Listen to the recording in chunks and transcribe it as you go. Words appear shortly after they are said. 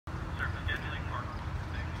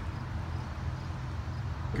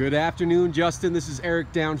Good afternoon, Justin. This is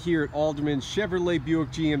Eric down here at Alderman Chevrolet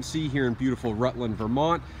Buick GMC here in beautiful Rutland,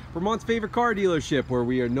 Vermont. Vermont's favorite car dealership, where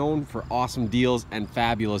we are known for awesome deals and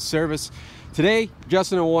fabulous service. Today,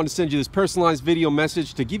 Justin, I want to send you this personalized video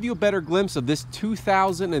message to give you a better glimpse of this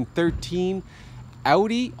 2013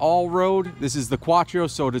 Audi AllRoad. This is the Quattro,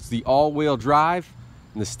 so it's the all-wheel drive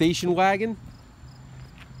and the station wagon.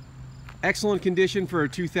 Excellent condition for a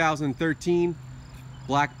 2013.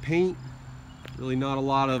 Black paint. Really not a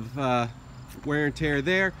lot of wear and tear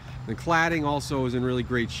there. The cladding also is in really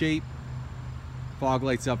great shape. Fog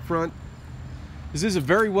lights up front. This is a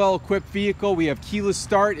very well equipped vehicle. We have keyless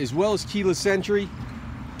start as well as keyless entry.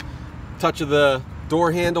 Touch of the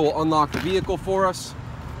door handle will unlock the vehicle for us.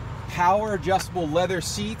 Power adjustable leather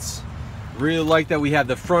seats. Really like that we have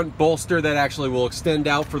the front bolster that actually will extend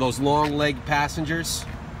out for those long leg passengers.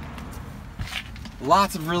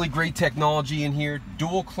 Lots of really great technology in here.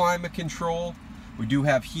 Dual climate control. We do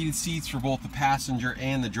have heated seats for both the passenger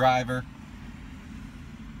and the driver.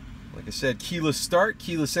 Like I said, keyless start,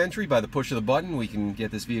 keyless entry. By the push of the button, we can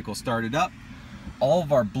get this vehicle started up. All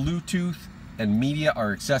of our Bluetooth and media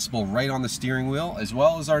are accessible right on the steering wheel, as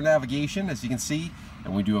well as our navigation, as you can see.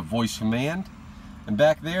 And we do have voice command. And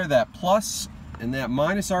back there, that plus and that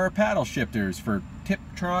minus are our paddle shifters for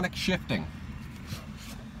Tiptronic shifting.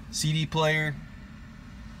 CD player.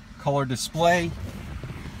 Color display.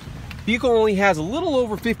 Vehicle only has a little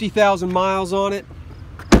over 50,000 miles on it.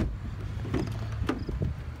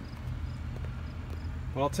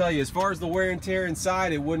 But I'll tell you, as far as the wear and tear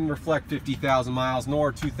inside, it wouldn't reflect 50,000 miles,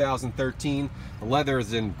 nor 2013. The leather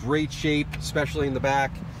is in great shape, especially in the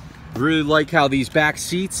back. Really like how these back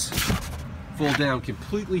seats fold down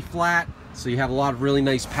completely flat, so you have a lot of really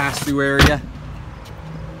nice pass-through area.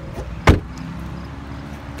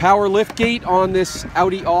 Power liftgate on this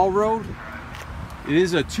Audi AllRoad. It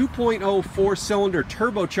is a 2.0 four-cylinder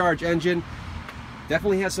turbocharged engine.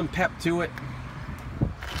 Definitely has some pep to it.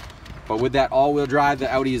 But with that all-wheel drive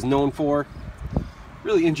that Audi is known for.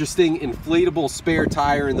 Really interesting inflatable spare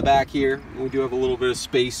tire in the back here. We do have a little bit of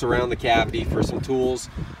space around the cavity for some tools.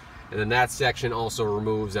 And then that section also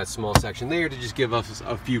removes that small section there to just give us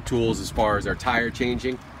a few tools as far as our tire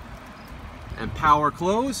changing. And power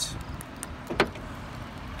close.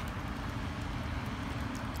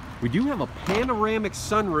 We do have a panoramic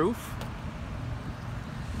sunroof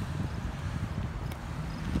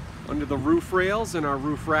under the roof rails and our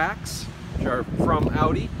roof racks, which are from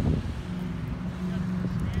Audi.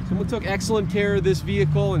 Someone took excellent care of this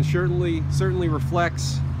vehicle and certainly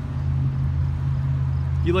reflects.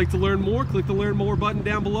 If you'd like to learn more, click the Learn More button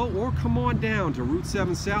down below, or come on down to Route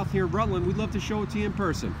 7 South here in Rutland. We'd love to show it to you in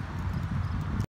person.